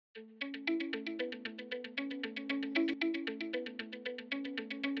Good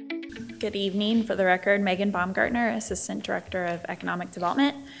evening. For the record, Megan Baumgartner, Assistant Director of Economic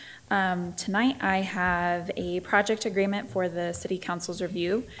Development. Tonight I have a project agreement for the City Council's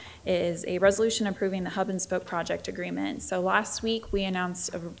review. It is a resolution approving the Hub and Spoke project agreement. So last week we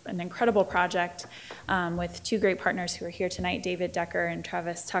announced an incredible project with two great partners who are here tonight, David Decker and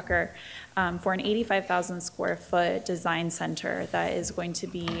Travis Tucker, for an 85,000 square foot design center that is going to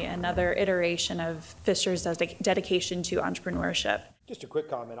be another iteration of Fisher's dedication to entrepreneurship. Just a quick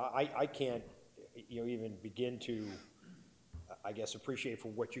comment. I can't, even begin to, I guess, appreciate for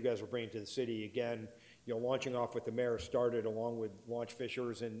what you guys are bringing to the city. Again, launching off what the mayor started along with Launch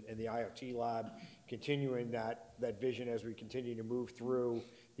Fishers and the IoT lab, continuing that vision as we continue to move through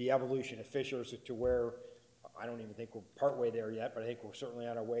the evolution of Fishers to where I don't even think we're partway there yet, but I think we're certainly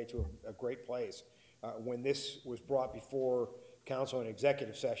on our way to a great place. When this was brought before council in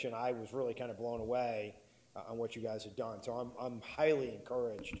executive session, I was really kind of blown away on what you guys have done. So I'm highly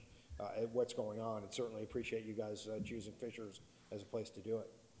encouraged at what's going on, and certainly appreciate you guys choosing Fishers as a place to do it.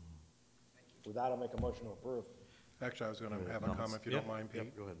 With that, I'll make a motion to approve. Actually, I was going to have a comment, if you don't mind,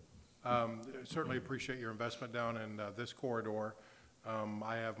 Pete. Go ahead. Certainly appreciate your investment down in this corridor.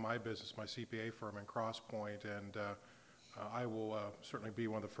 I have my business, my CPA firm in Cross Point, and I will certainly be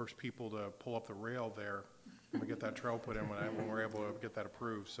one of the first people to pull up the rail there when we get that trail put in, when we're able to get that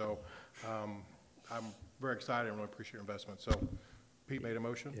approved. So I'm very excited and really appreciate your investment. So Pete made a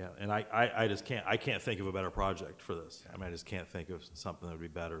motion? Yeah, and I can't think of a better project for this. I mean, I just can't think of something that would be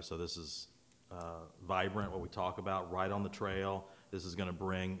better. So this is vibrant, what we talk about, right on the trail. This is going to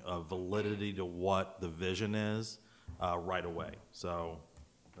bring a validity to what the vision is right away. So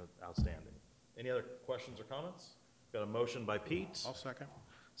outstanding. Any other questions or comments? Got a motion by Pete. I'll second.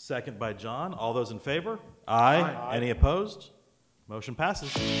 Second by John. All those in favor? Aye. Aye. Any opposed? Motion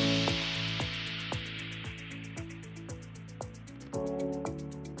passes.